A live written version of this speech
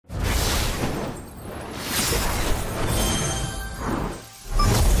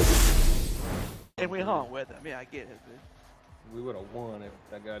And we hung with him. Yeah, I get it, dude. We would have won if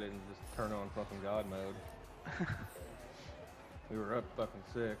that guy didn't just turn on fucking God mode. We were up fucking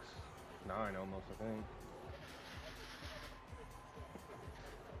 6, 9 almost, I think.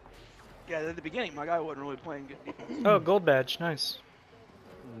 Yeah, at the beginning, my guy wasn't really playing good defense. Oh, gold badge, nice.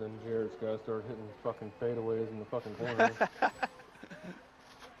 And then Jared's guy started hitting fucking fadeaways in the fucking corner.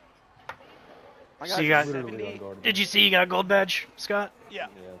 My So guy's you got- 70. Did you see you got a gold badge, Scott? Yeah.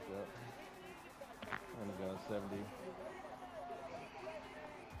 Yeah, that's it. And he got 70.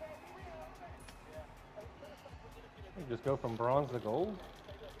 You just go from bronze to gold?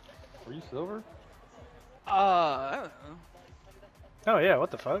 Were you silver? I don't know. Oh yeah,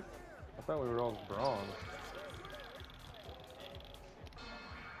 what the fuck? I thought we were all bronze.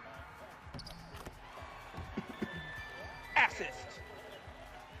 Assist.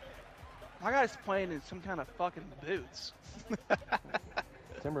 My guy's playing in some kind of fucking boots.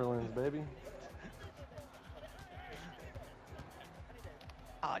 Timberlands, baby.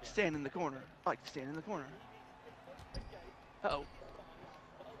 I like to stand in the corner. I like to stand in the corner. Uh-oh.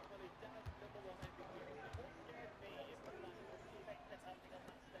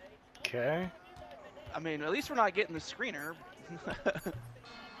 Okay. I mean, at least we're not getting the screener.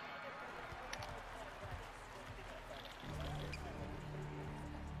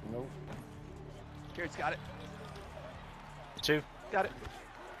 Nope. Jared's got it. 2. Got it.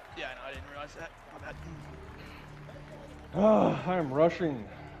 Yeah, I know. I didn't realize that. My bad. I am rushing.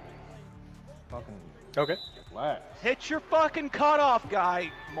 Fucking Okay. last. Hit your fucking cutoff,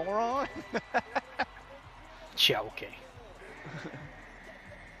 guy, moron. Yeah, okay.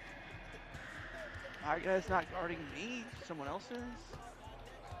 My guy's not guarding me. Someone else is.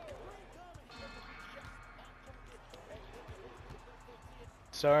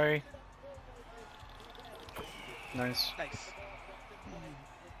 Sorry. Nice. Nice.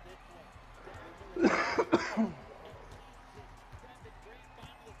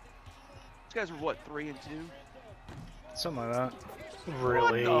 These guys were what, 3 and 2? Something like that.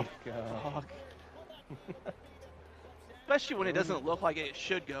 Really? What the God. fuck? Especially when it doesn't look like it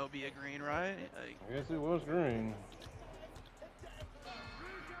should go be a green, right? Like, I guess it was green.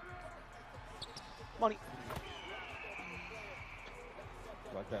 money.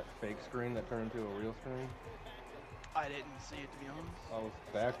 Like that fake screen that turned into a real screen. I didn't see it, to be honest. I was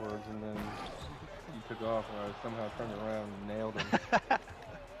backwards and then you took off and I somehow turned around and nailed him.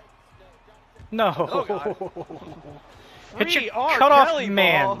 No. Oh, God. Hit Free your R. cutoff, Kelly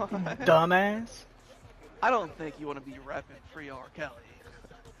man, ball. dumbass. I don't think you want to be repping free R. Kelly.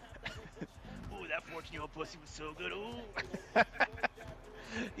 Ooh, that 14-year-old pussy was so good. Ooh.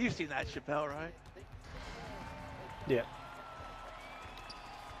 You've seen that, Chappelle, right? Yeah.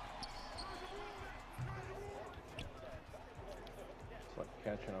 It's like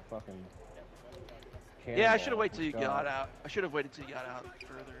catching a fucking Yeah, I cannonball should have waited till you shot. got out. I should have waited till you got out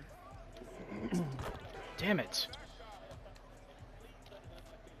further. Damn it.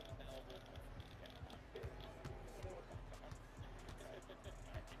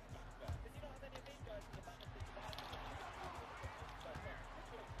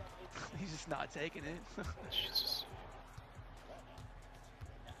 He's just not taking it. Jesus.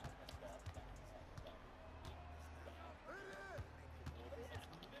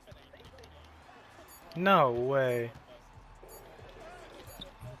 No way.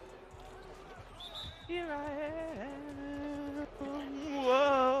 Here I am.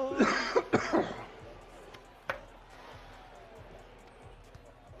 Whoa.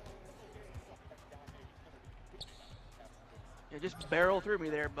 Yeah, just barrel through me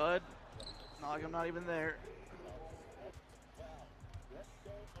there, bud. Not like I'm not even there.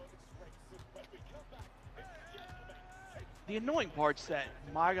 The annoying part's that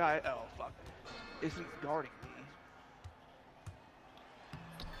my guy, oh fuck, isn't guarding me.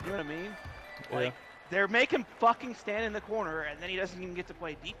 You know what I mean? Like, they're making fucking stand in the corner, and then he doesn't even get to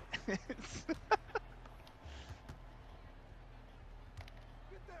play defense.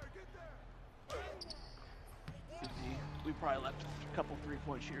 We probably left a couple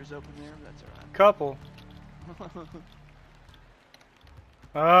three-point shooters open there, but that's alright. Couple.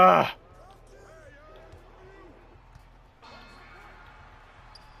 Ah.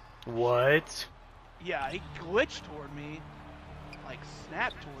 What? Yeah, he glitched toward me. Like,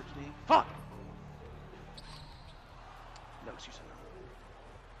 snapped towards me. Fuck! No excuse.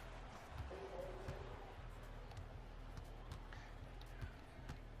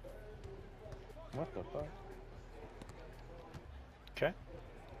 What the fuck? Okay.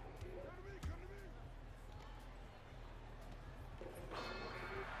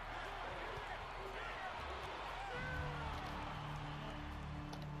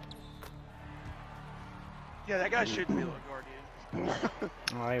 Yeah, that guy shouldn't be able to guard you.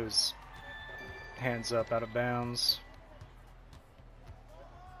 Oh, he was hands up out of bounds.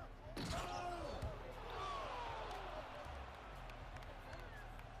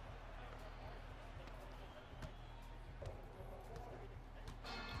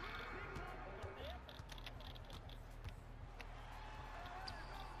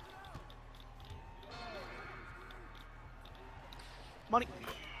 Money.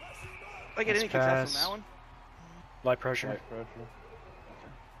 I get Nice any contest pass. on that one? Light pressure. Light pressure.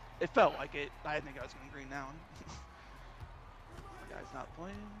 It felt like it. I think I was going green that one. Guy's not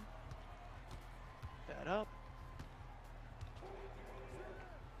playing. That up.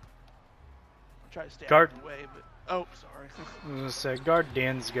 I'll try to stay Guard. out of the way, but oh, sorry. I was gonna say, guard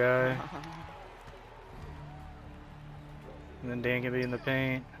Dan's guy. And then Dan can be in the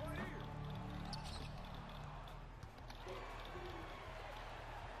paint.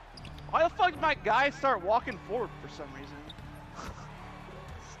 Why the fuck did my guy start walking forward for some reason?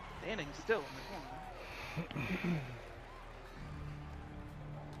 Standing still in the corner.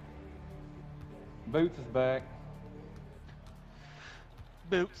 Boots is back.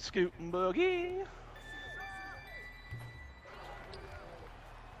 Boot, scoot, and boogie.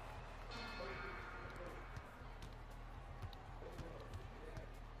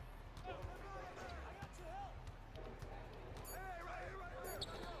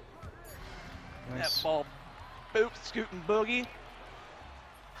 Nice. That ball, boot, scoot, and boogie.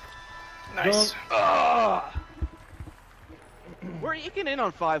 Nice. Ugh. We're eking in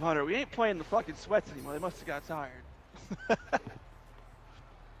on 500. We ain't playing the fucking sweats anymore. They must have got tired.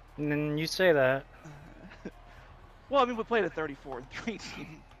 And then you say that. Well, I mean, we played a 34 and 3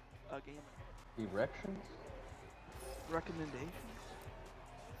 team game. Erections? Recommendations?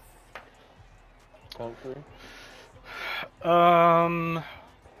 Country?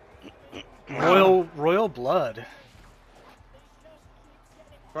 Royal Blood.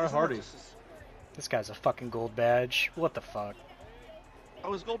 Try Hardy. This guy's a fucking gold badge. What the fuck? I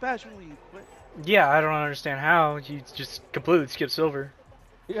was gold badge when you quit. Yeah, I don't understand how. You just completely skip silver.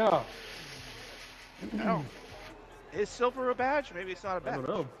 Yeah. No. Is silver a badge? Maybe it's not a I badge. don't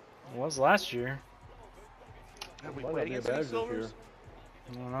know. It was last year. Have we Might played not be a against any badge this silvers?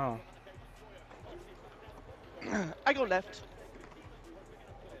 I don't know. I go left.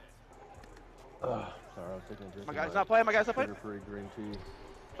 Sorry, I was taking a drink. My of guy's not playing. My guy's not playing. Sugar-free green tea.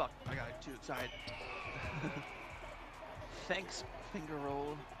 Fuck, I got too excited. Thanks, finger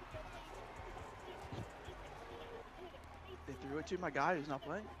roll. They threw it to my guy who's not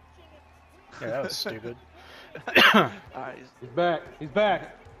playing. Yeah, that was stupid. Alright, He's back. He's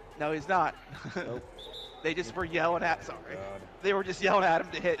back. no, he's not. Nope. They just were yelling at. Sorry, God. they were just yelling at him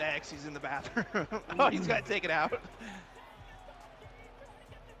to hit X. He's in the bathroom. Oh, he's got to take it out.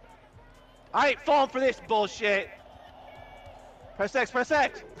 I ain't falling for this bullshit. Press X, press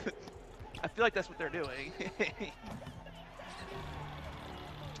X. I feel like that's what they're doing.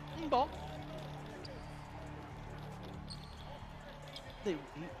 Ball.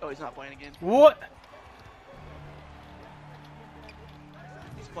 Oh, he's not playing again. What?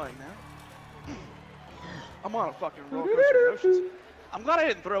 He's playing now. I'm on a fucking roller coaster of emotions. I'm glad I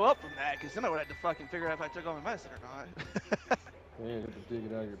didn't throw up from that, because then I would have to fucking figure out if I took all my medicine or not. Yeah, you have to dig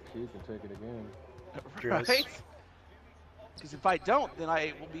it out of your puke and take it again. Gross. Right? Because if I don't, then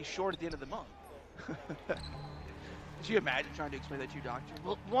I will be short at the end of the month. Could you imagine trying to explain that to your doctor?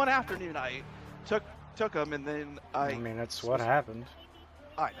 Well, one afternoon I took them, and then I mean, that's what happened.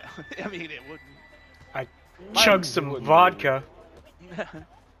 I know. I mean, it wouldn't. I chugged some wouldn't vodka.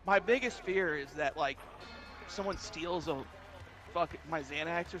 My biggest fear is that, like, someone steals my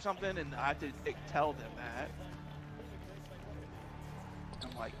Xanax or something, and I have to tell them that.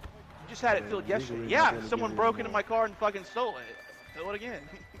 I'm like, you just had it filled yesterday. legally not Yeah, gonna someone give you broke more. into my car and fucking stole it. Fill it again.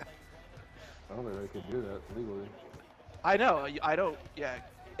 I don't think they could do that legally. I know. I don't. Yeah.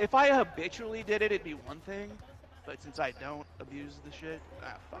 If I habitually did it, it'd be one thing. But since I don't abuse the shit,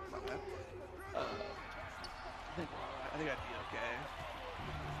 fuck my bad. I think I'd be okay.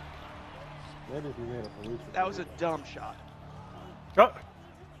 Maybe if you made a police report. That was a dumb shot. Oh.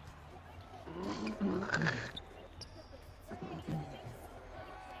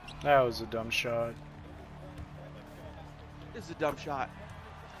 That was a dumb shot. This is a dumb shot.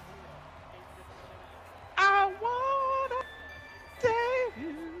 I wanna save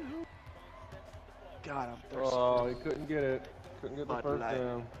you. God, I'm thirsty. Oh, he couldn't get it. Couldn't get the Bud first Light.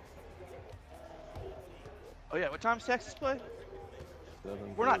 down. Oh yeah, what time's Texas play?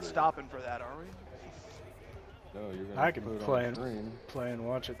 7:30. We're not stopping for that, are we? No, you're gonna I can put it play on and the screen.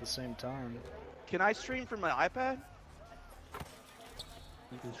 watch at the same time. Can I stream from my iPad?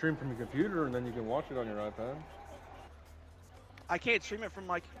 You can stream from your computer and then you can watch it on your iPad. I can't stream it from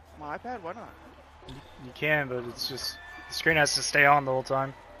my iPad. Why not? You can, but it's just the screen has to stay on the whole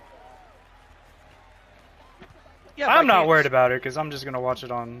time. Yeah, but I'm I not can't worried about it because I'm just gonna watch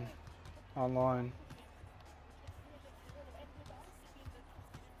it online.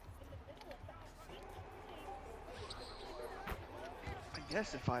 I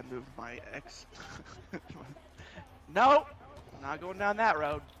guess if I moved my X. No, not going down that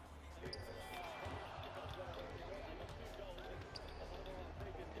road.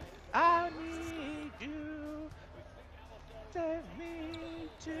 I need you. Take me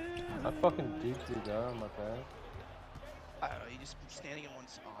to. I fucking duped the guy on my path. I don't know. You just been standing in one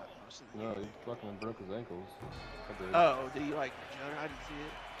spot most of the No, game. he fucking broke his ankles. I did. Oh, did you like jugger? I didn't see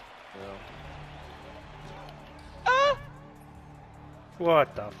it. Yeah. Ah!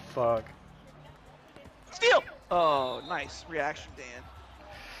 What the fuck? Steal! Oh, nice reaction, Dan.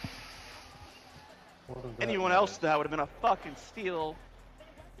 What does that Anyone mean? else, that would have been a fucking steal.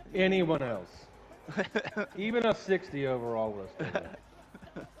 Anyone else. Even a 60 overall would have stood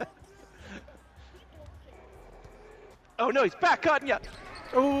there. Oh no, he's back cutting you.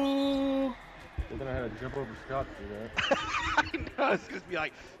 Ooh! They're gonna have to jump over Scott to do that. I know, it's gonna be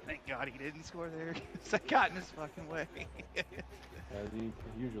like, thank God he didn't score there. Because I got in his fucking way. As you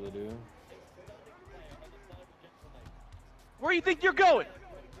usually do. Where do you think you're going?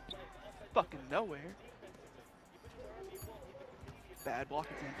 Fucking nowhere. Bad block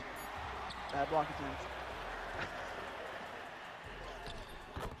attempt. Bad block attempt.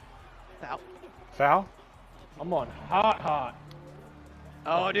 Foul. Foul? I'm on hot.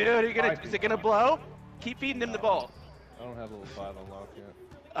 Oh, dude, is it gonna blow? Keep feeding him the ball. I don't have a little 5 unlocked yet.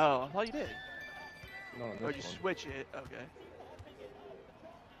 Oh, I thought you did. Not on Or this just one. switch it. Okay.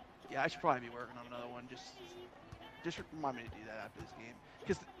 Yeah, I should probably be working on another one. Just remind me to do that after this game.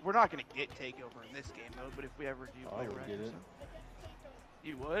 Because we're not gonna get takeover in this game mode, but if we ever do I play would Rex get or it. something.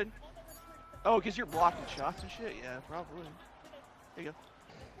 You would? Oh, because you're blocking shots and shit? Yeah, probably. There you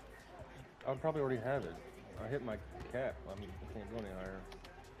go. I probably already have it. I hit my cap. I can't go any higher.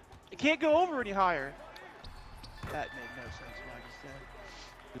 It can't go over any higher. That made no sense what I just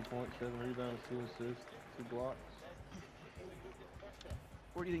said. 2.7 rebounds, 2 assists, 2 blocks.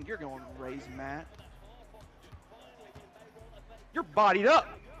 Where do you think you're going, Raise Matt? You're bodied up.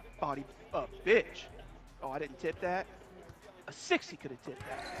 Bodied up, bitch. Oh, I didn't tip that. A 60 could have tipped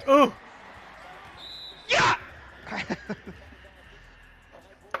that. Ooh! Yeah!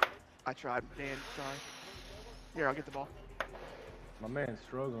 I tried, Dan. Sorry. Here, I'll get the ball. My man's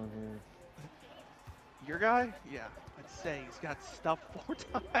struggling here. Your guy? Yeah, I'd say he's got stuffed 4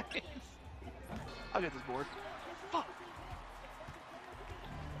 times. I'll get this board. Fuck.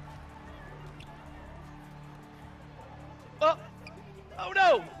 Oh! Oh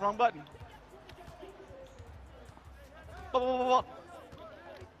no! Wrong button. Oh.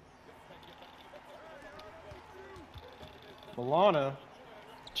 Milana.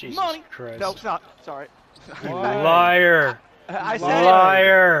 Jesus Money. Christ. No, it's not. Sorry. You Why? liar. I said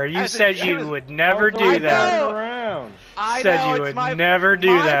Liar. You As a- said it you was- would never I do was that. know. Around. I Said know, you it's would my, never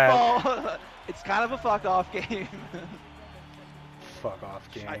do my that. fault. It's kind of a fuck off game. Fuck off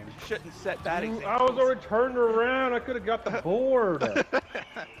game. I shouldn't set bad I examples. was already turned around. I could have got the board.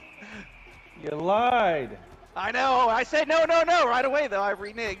 You lied. I know. I said no right away though. I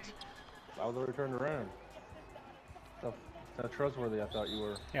reneged. I was already turned around. How trustworthy I thought you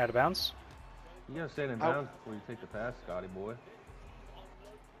were. You out of bounds? You gotta stay in bounds before you take the pass, Scotty boy.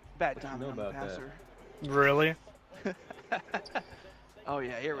 Bad What you time know on the about that? passer. Really? Oh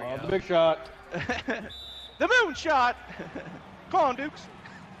yeah, here we Oh, go. the big shot. The moon shot. Come on, Dukes.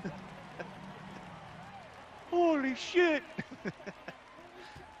 Holy shit.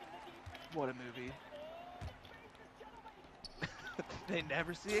 What a movie. They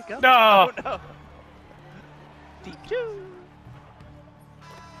never see it coming. No. Oh, no. Deep two.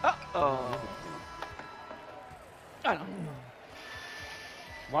 Uh-oh. I know.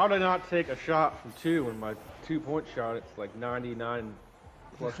 Why would I not take a shot from 2 when my 2-point shot it's like 99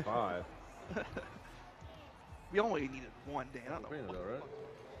 plus 5? We only needed one, Dan. I don't know. Sabrina though, right?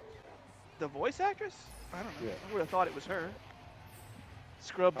 The voice actress? I don't know. Yeah. I would have thought it was her.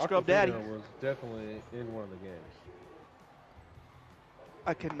 Scrub Aquafina Daddy. was definitely in one of the games.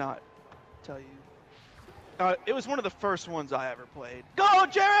 I cannot tell you. It was one of the first ones I ever played. Go,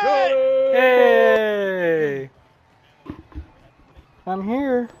 Jerry! Hey! I'm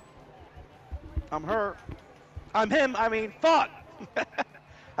here. I'm her. I'm him. I mean, fuck.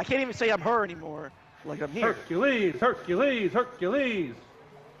 I can't even say I'm her anymore. Like I'm here. Hercules, Hercules, Hercules.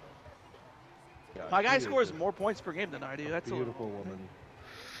 God, My guy she scores is more points per game than I do. a That's a beautiful woman.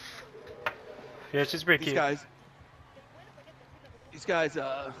 Yeah, she's pretty These cute. guys,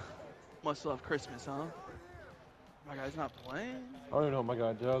 must love Christmas, huh? My guy's not playing. I don't even know what my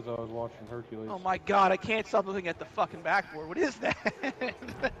guy does. I was watching Hercules. Oh my god, I can't stop looking at the fucking backboard. What is that?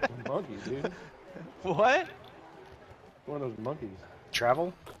 Monkey, dude. What? One of those monkeys.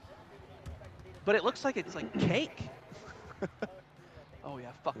 Travel? But it looks like it's like cake. Oh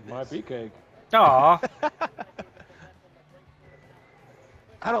yeah, fuck It this. might be cake. Aw.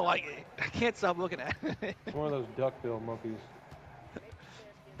 I don't like it. I can't stop looking at it. It's one of those duckbill monkeys.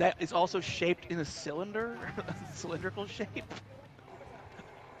 That is also shaped in a cylinder, cylindrical shape.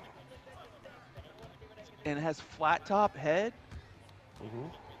 And it has flat top head. Mm-hmm.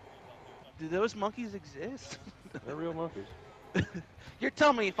 Do those monkeys exist? They're real monkeys. You're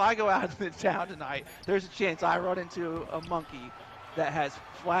telling me if I go out into town tonight, there's a chance I run into a monkey that has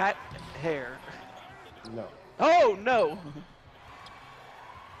flat hair. No. Oh no!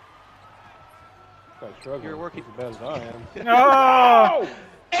 Quite struggling. You're working- as bad as I am. Oh!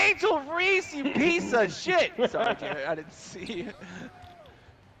 Angel Reese, you piece of shit! Sorry, Jared, I didn't see you.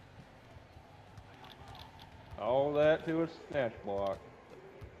 All that to a snatch block.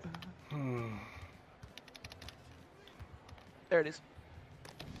 There it is.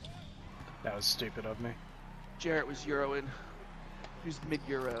 That was stupid of me. Jarrett was Euroing. Who's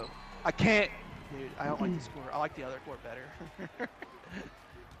mid-Euro? I can't. Dude, I don't like the score. I like the other court better.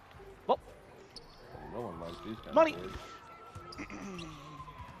 Well, No one likes these kind money! of birds.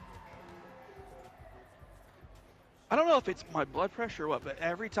 I don't know if it's my blood pressure or what, but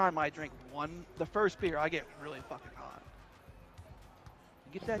every time I drink the first beer, I get really fucking hot.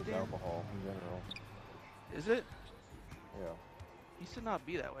 You get that, It's Dan? alcohol in general. Is it? Yeah. Used to not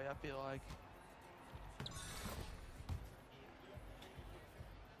be that way, I feel like.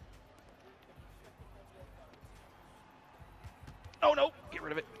 Oh no! Get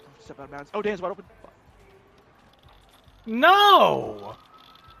rid of it. Step out of bounds. Oh, Dan's wide open. Fuck. No!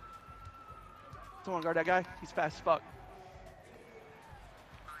 Someone guard that guy. He's fast as fuck.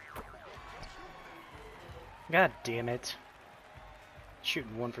 God damn it.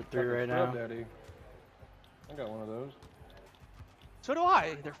 Shooting 1 for 3 right Scrub now. Daddy. I got one of those. So do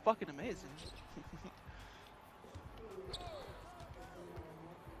I. They're fucking amazing.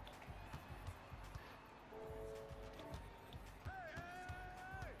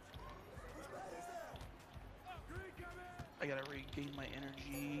 I gotta regain my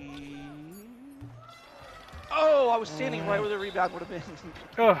energy. Oh, I was standing right where the rebound would have been.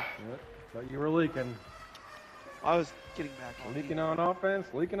 Ugh. Yep. But you were leaking. I was getting back on Leaking D. on offense,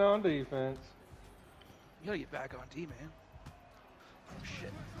 leaking on defense. You gotta get back on D, man. Oh,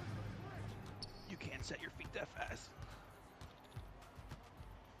 shit. You can't set your feet that fast.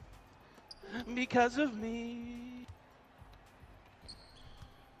 Because of me.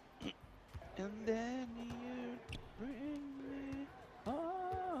 And then you bring me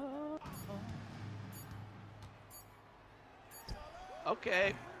home.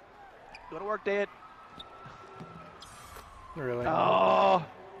 Okay. Go to work, Dad. Really? Oh.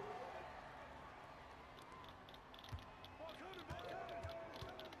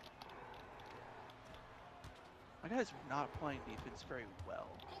 My guy's not playing defense very well.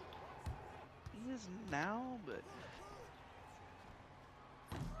 He is now, but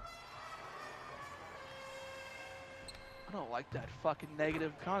I don't like that fucking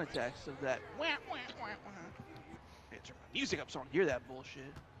negative context of that. Wah, wah, wah, wah. Hey, turn my music up so I don't hear that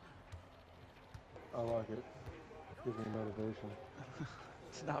bullshit. I like it. Gives me motivation.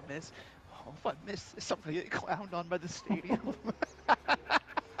 It's not miss. Oh, if I miss this, I'm gonna get clowned on by the stadium.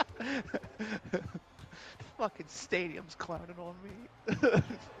 Fucking stadium's clowning on me.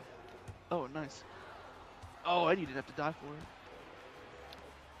 Oh, nice. Oh, and you didn't have to die for it.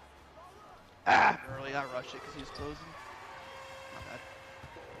 Ah, early. I rushed it because he was closing. Not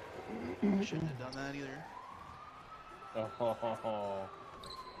bad. Shouldn't have done that either. Oh.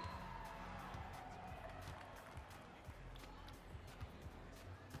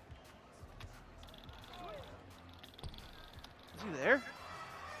 Is he there?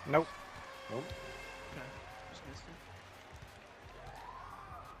 Nope. Nope. Okay. Just missed it.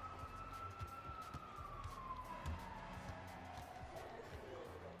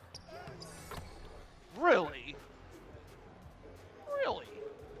 Really? Really?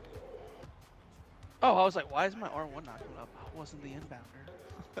 Oh, I was like, why is my R1 not coming up? I wasn't the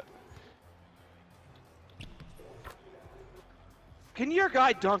inbounder. Can your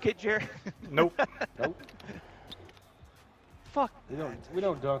guy dunk it, Jared? Nope. Nope. Fuck. We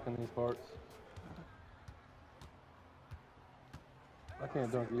don't dunk in these parts. I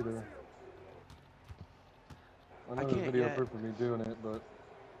can't dunk either. I know there's can't video yet. proof of me doing it, but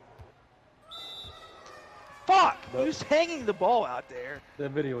Fuck! But- Who's hanging the ball out there?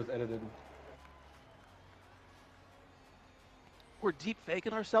 That video was edited. We're deep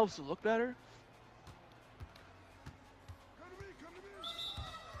faking ourselves to look better?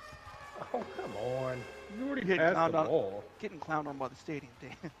 Oh, come on. You already Getting passed clowned the on- ball. Getting clowned on by the stadium,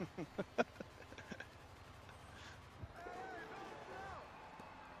 Dan.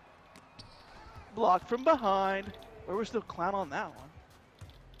 Blocked from behind. Or we're still clown on that one.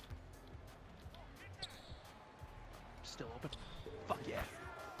 Still open. Fuck yeah.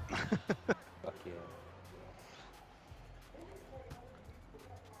 Fuck yeah.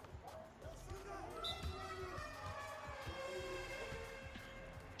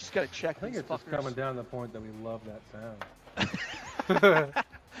 Just gotta check I think these it's just fuckers. coming down to the point that we love that sound.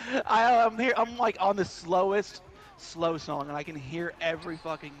 I'm like on the slowest slow song, and I can hear every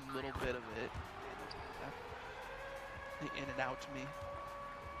fucking little bit of it. In and out to me.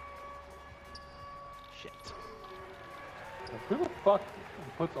 Shit. Who the fuck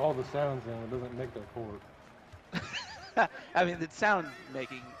puts all the sounds in and doesn't make their court? I mean, the sound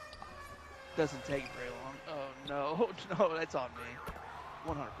making doesn't take very long. Oh no, no, that's on me.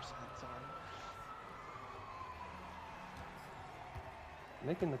 100% sorry.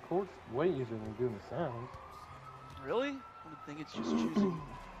 Making the courts way easier than doing the sounds. Really? I would think it's just choosing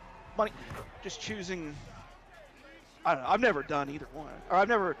money. Just choosing. I don't know. I've never done either one, or I've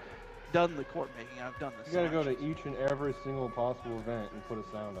never done the court making. I've done the. You gotta go to selections. each and every single possible event and put a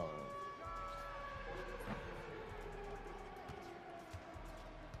sound on it.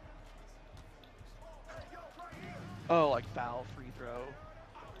 Oh, like foul, free throw.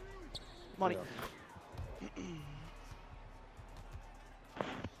 Money. Yeah.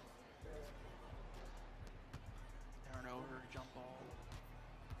 Turnover, jump ball.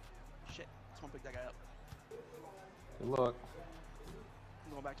 Shit, someone pick that guy up. Good luck.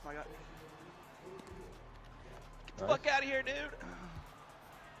 I'm going back to my guy. Get the Nice. fuck out of here, dude.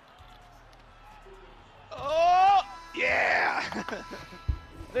 Oh, yeah!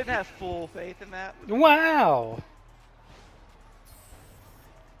 Didn't have full faith in that. Wow.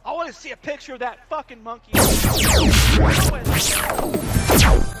 I want to see a picture of that fucking monkey.